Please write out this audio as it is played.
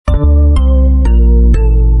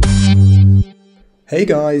Hey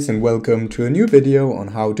guys, and welcome to a new video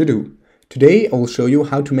on how to do. Today I'll show you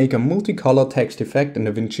how to make a multicolor text effect in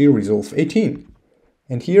DaVinci Resolve 18.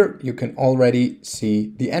 And here you can already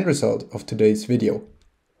see the end result of today's video.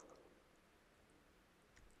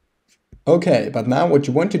 Okay, but now what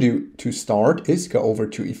you want to do to start is go over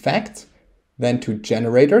to Effects, then to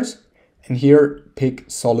Generators, and here pick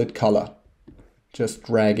Solid Color. Just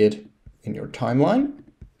drag it in your timeline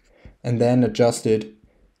and then adjust it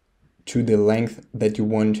to the length that you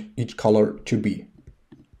want each color to be,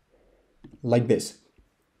 like this.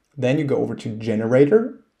 Then you go over to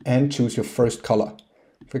Generator and choose your first color.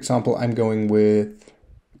 For example, I'm going with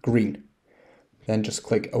green. Then just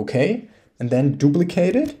click OK and then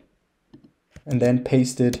duplicate it and then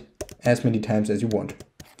paste it as many times as you want.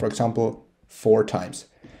 For example, 4 times.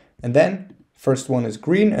 And then first one is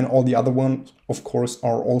green and all the other ones, of course,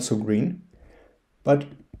 are also green. But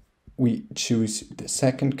we choose the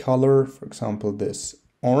second color, for example, this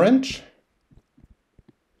orange.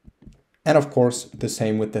 And of course, the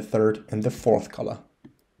same with the third and the fourth color.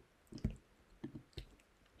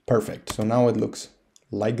 Perfect. So now it looks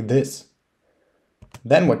like this.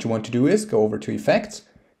 Then what you want to do is go over to Effects,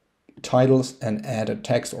 Titles, and add a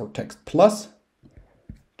text or text plus.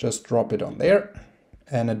 Just drop it on there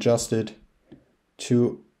and adjust it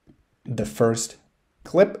to the first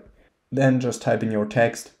clip. Then just type in your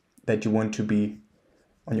text that you want to be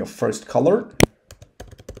on your first color.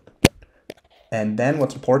 And then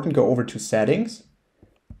what's important, go over to Settings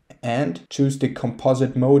and choose the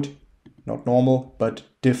composite mode, not normal, but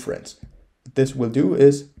difference. What this will do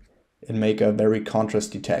is it make a very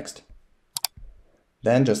contrasty text.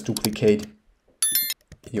 Then just duplicate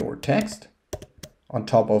your text on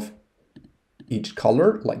top of each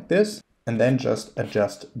color like this, and then just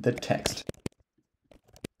adjust the text.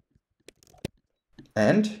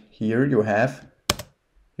 And here you have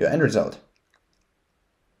your end result.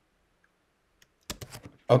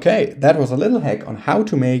 Okay, that was a little hack on how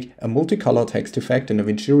to make a multicolor text effect in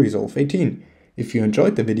DaVinci Resolve 18. If you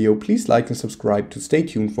enjoyed the video, please like and subscribe to stay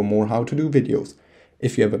tuned for more how to do videos.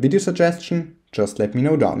 If you have a video suggestion, just let me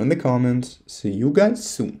know down in the comments. See you guys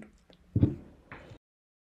soon.